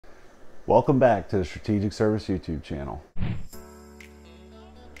Welcome back to the Strategic Service YouTube channel.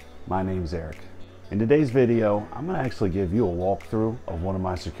 My name's Eric. In today's video, I'm going to actually give you a walkthrough of one of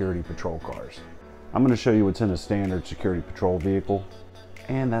my security patrol cars. I'm going to show you what's in a standard security patrol vehicle,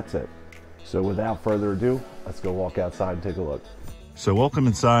 and that's it. So without further ado, let's go walk outside and take a look. So welcome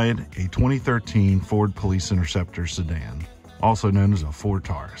inside a 2013 Ford Police-Interceptor sedan, also known as a Ford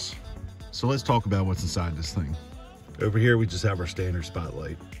Taurus. So let's talk about what's inside this thing. Over here we just have our standard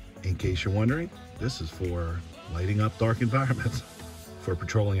spotlight. In case you're wondering, this is for lighting up dark environments. For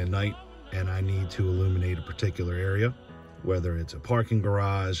patrolling at night and I need to illuminate a particular area, whether it's a parking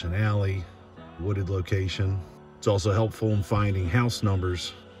garage, an alley, wooded location. It's also helpful in finding house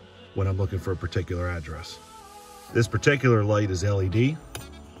numbers when I'm looking for a particular address. This particular light is LED.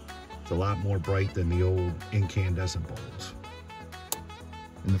 It's a lot more bright than the old incandescent bulbs.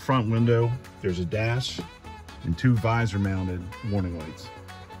 In the front window, there's a dash and two visor mounted warning lights.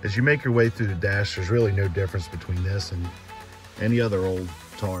 As you make your way through the dash, there's really no difference between this and any other old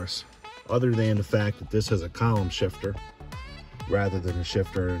Taurus, other than the fact that this has a column shifter rather than a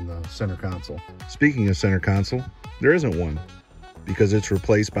shifter in the center console. Speaking of center console, there isn't one because it's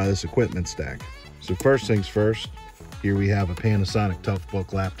replaced by this equipment stack. So first things first, here we have a Panasonic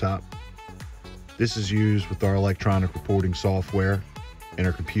Toughbook laptop. This is used with our electronic reporting software and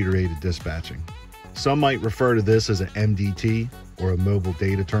our computer-aided dispatching. Some might refer to this as an MDT or a mobile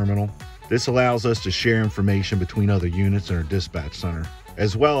data terminal. This allows us to share information between other units in our dispatch center,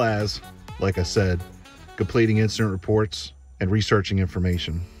 as well as, like I said, completing incident reports and researching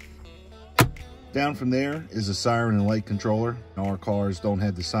information. Down from there is a siren and light controller. Our cars don't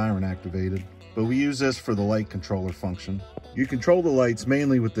have the siren activated, but we use this for the light controller function. You control the lights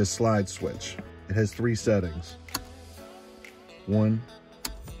mainly with this slide switch. It has 3 settings. 1,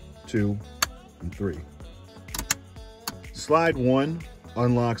 2, and 3. Slide 1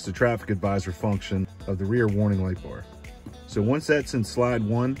 unlocks the traffic advisor function of the rear warning light bar. So once that's in slide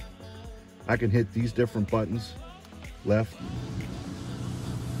 1, I can hit these different buttons: left,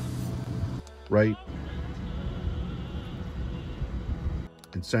 right,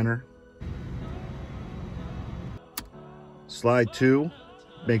 and center. Slide 2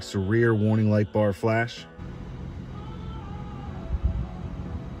 makes the rear warning light bar flash.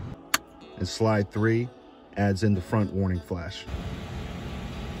 And slide 3 adds in the front warning flash.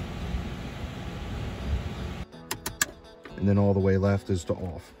 And then all the way left is to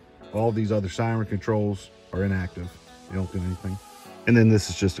off. All these other siren controls are inactive. They don't do anything. And then this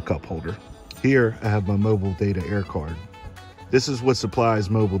is just a cup holder. Here I have my mobile data air card. This is what supplies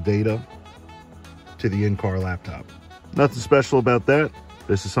mobile data to the in-car laptop. Nothing special about that.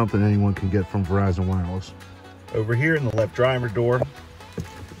 This is something anyone can get from Verizon Wireless. Over here in the left driver door,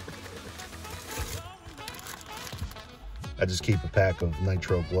 I just keep a pack of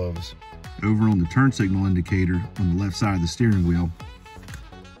nitro gloves. Over on the turn signal indicator on the left side of the steering wheel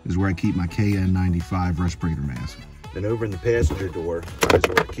is where I keep my KN95 respirator mask. Then over in the passenger door is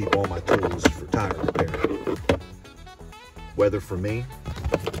where I keep all my tools for tire repair. Whether for me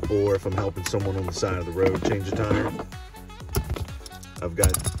or if I'm helping someone on the side of the road change a tire, I've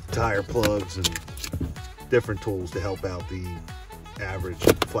got tire plugs and different tools to help out the average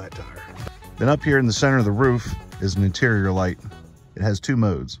flat tire. Then up here in the center of the roof is an interior light. It has 2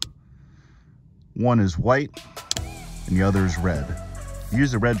 modes. One is white and the other is red.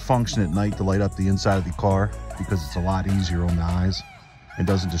 Use the red function at night to light up the inside of the car because it's a lot easier on the eyes and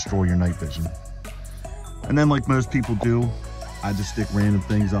doesn't destroy your night vision. And then, like most people do, I just stick random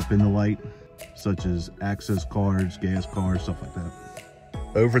things up in the light, such as access cards, gas cards, stuff like that.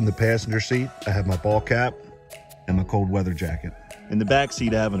 Over in the passenger seat, I have my ball cap and my cold weather jacket. In the back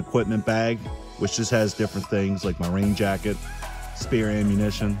seat, I have an equipment bag, which just has different things like my rain jacket, spare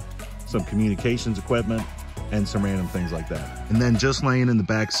ammunition, some communications equipment, and some random things like that. And then just laying in the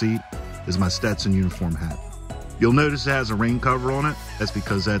back seat is my Stetson uniform hat. You'll notice it has a rain cover on it. That's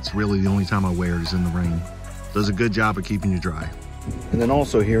because that's really the only time I wear it is in the rain. Does a good job of keeping you dry. And then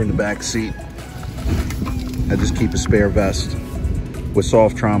also here in the back seat, I just keep a spare vest with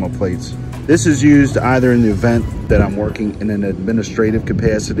soft trauma plates. This is used either in the event that I'm working in an administrative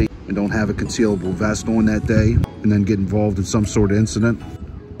capacity and don't have a concealable vest on that day and then get involved in some sort of incident,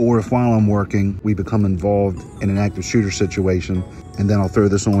 or if while I'm working, we become involved in an active shooter situation, and then I'll throw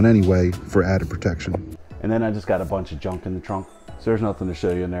this on anyway for added protection. And then I just got a bunch of junk in the trunk, so there's nothing to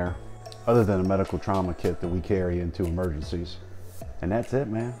show you in there other than a medical trauma kit that we carry into emergencies. And that's it,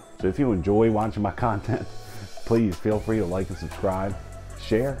 man. So if you enjoy watching my content, please feel free to like and subscribe,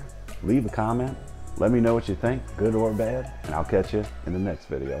 share, leave a comment, let me know what you think, good or bad, and I'll catch you in the next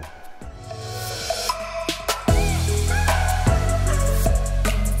video.